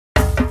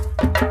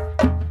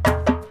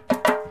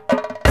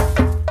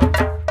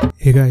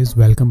Hey guys,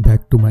 welcome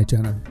back to my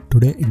channel.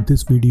 Today in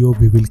this video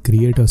we will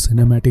create a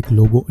cinematic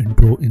logo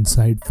intro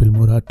inside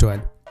Filmora 12.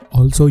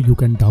 Also you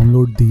can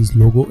download these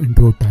logo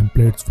intro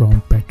templates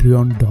from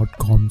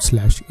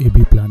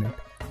patreon.com/abplanet.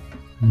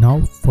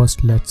 Now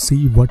first let's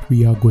see what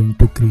we are going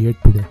to create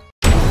today.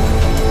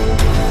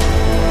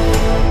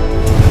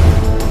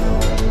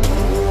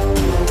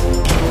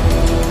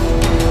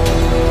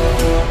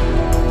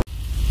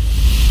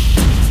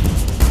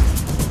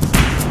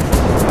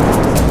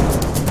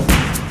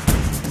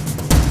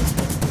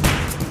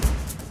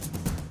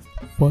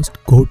 First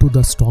go to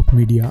the stock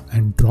media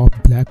and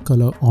drop black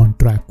color on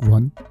track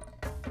 1.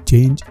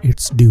 Change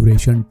its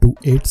duration to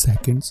 8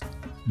 seconds.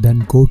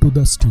 Then go to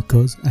the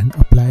stickers and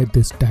apply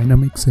this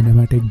dynamic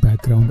cinematic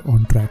background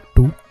on track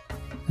 2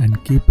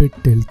 and keep it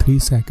till 3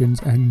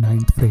 seconds and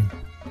 9th frame.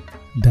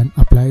 Then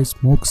apply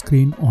smoke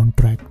screen on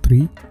track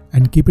 3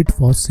 and keep it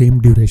for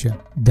same duration.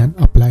 Then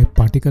apply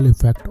particle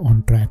effect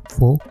on track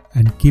 4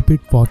 and keep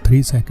it for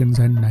 3 seconds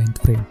and 9th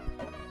frame.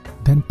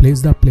 Then place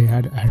the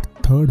playhead at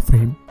 3rd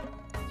frame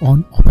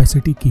on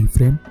opacity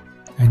keyframe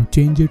and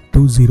change it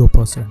to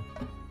 0%.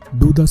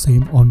 Do the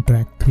same on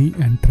track 3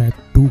 and track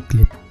 2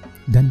 clip.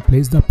 Then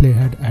place the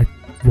playhead at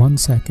 1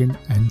 second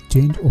and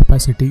change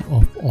opacity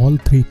of all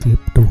 3 clip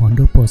to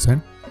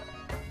 100%.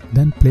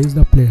 Then place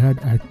the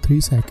playhead at 3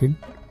 seconds.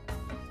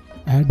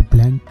 Add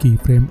blank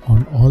keyframe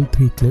on all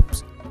 3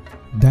 clips.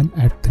 Then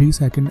at 3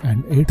 second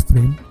and 8th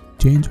frame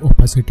change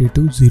opacity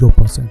to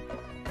 0%.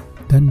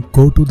 Then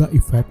go to the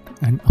effect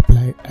and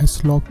apply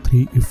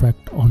S-Log3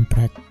 effect on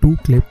track 2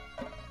 clip.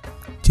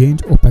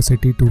 Change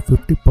opacity to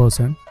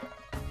 50%.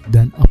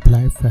 Then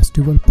apply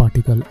festival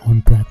particle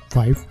on track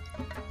 5.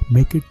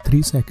 Make it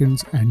 3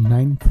 seconds and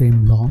 9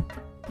 frame long.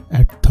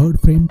 At 3rd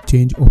frame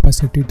change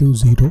opacity to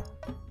 0.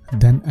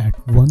 Then at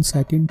 1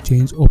 second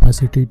change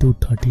opacity to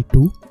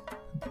 32.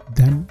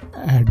 Then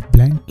add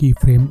blank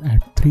keyframe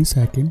at 3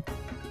 seconds.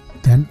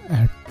 Then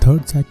at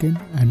 3rd second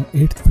and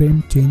 8th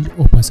frame change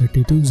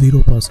opacity to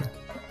 0%.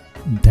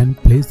 Then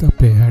place the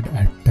playhead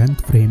at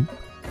 10th frame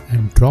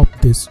and drop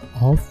this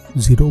off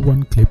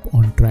 01 clip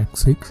on track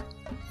 6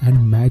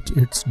 and match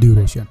its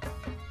duration.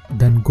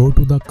 Then go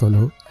to the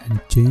color and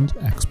change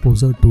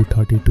exposure to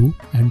 32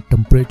 and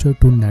temperature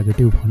to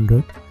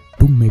 -100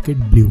 to make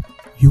it blue.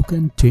 You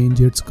can change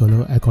its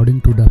color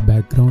according to the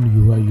background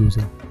you are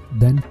using.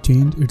 Then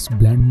change its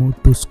blend mode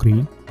to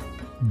screen.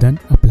 Then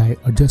apply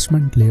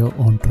adjustment layer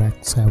on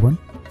track 7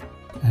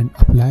 and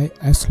apply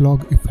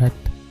S-Log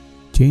effect.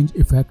 Change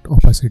effect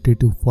opacity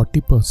to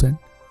 40%.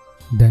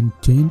 Then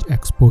change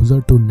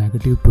exposure to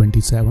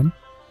 -27,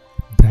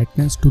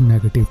 brightness to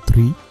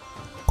 -3,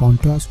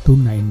 contrast to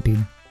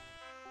 19.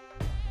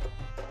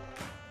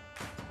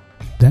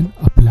 Then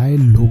apply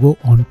logo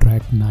on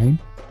track 9.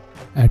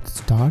 At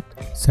start,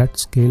 set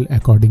scale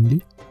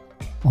accordingly.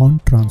 On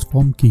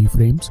transform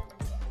keyframes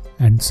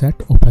and set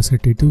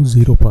opacity to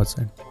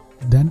 0%.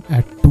 Then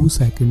at 2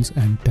 seconds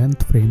and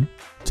 10th frame,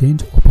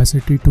 change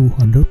opacity to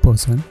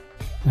 100%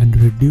 and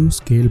reduce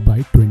scale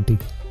by 20.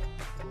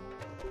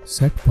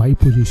 Set Y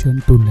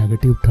position to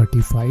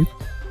 -35.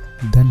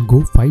 Then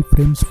go 5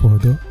 frames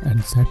further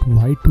and set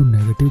Y to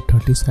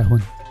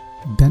 -37.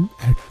 Then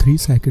at 3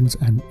 seconds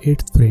and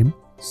 8th frame,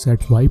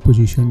 set Y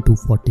position to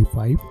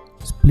 45.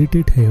 Split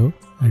it here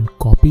and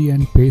copy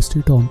and paste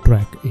it on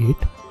track 8.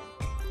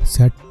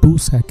 Set 2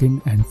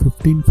 second and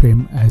 15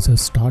 frame as a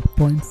start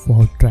point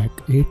for track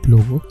 8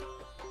 logo.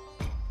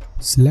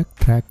 Select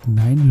track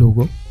 9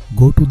 logo,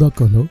 go to the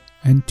color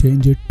and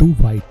change it to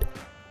white.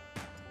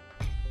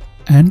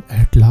 And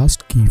at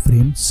last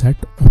keyframe set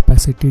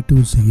opacity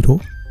to 0.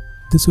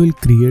 This will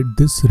create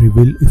this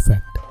reveal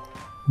effect.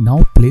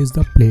 Now place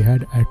the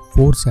playhead at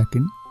 4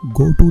 seconds,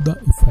 go to the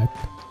effect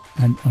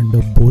and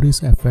under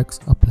Boris effects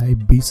apply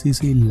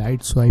BCC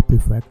light swipe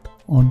effect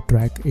on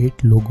track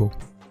 8 logo.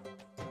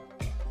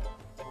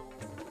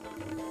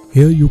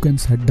 Here you can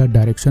set the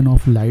direction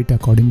of light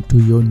according to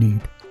your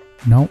need.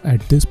 Now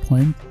at this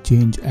point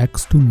change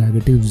X to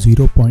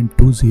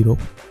 -0.20.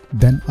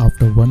 Then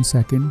after 1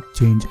 second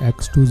change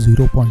X to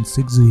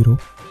 0.60.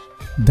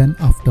 Then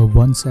after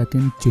 1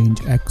 second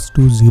change X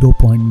to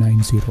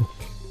 0.90.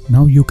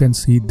 Now you can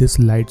see this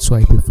light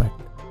swipe effect.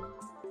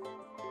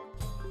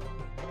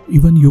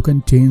 Even you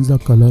can change the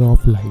color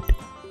of light.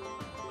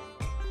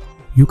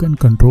 You can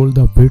control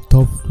the width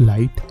of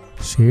light,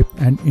 shape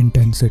and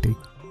intensity.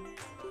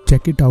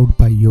 Check it out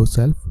by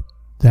yourself.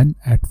 Then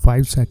at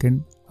 5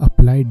 seconds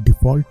apply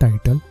default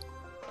title,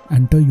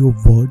 enter your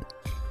word,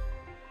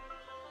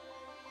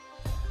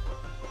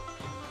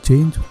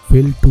 change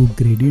fill to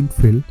gradient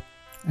fill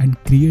and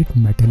create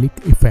metallic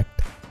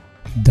effect.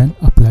 Then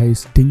apply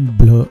sting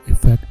blur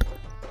effect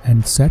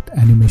and set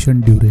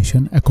animation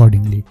duration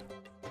accordingly.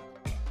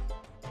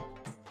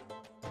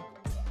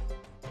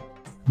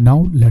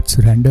 Now let's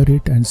render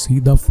it and see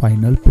the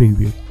final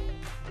preview.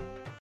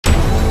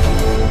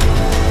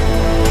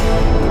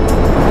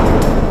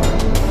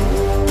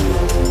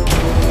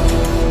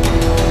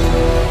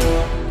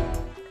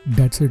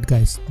 That's that's it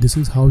guys. This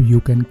is how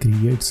you can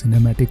create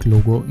cinematic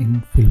logo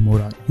in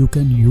Filmora. You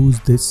can use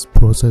this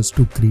process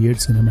to create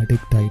cinematic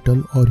title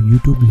or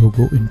YouTube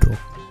logo intro.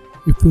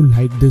 If you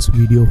like this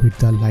video, hit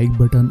the like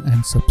button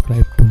and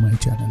subscribe to my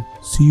channel.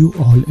 See you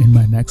all in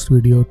my next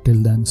video.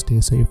 Till then, stay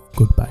safe.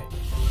 Goodbye.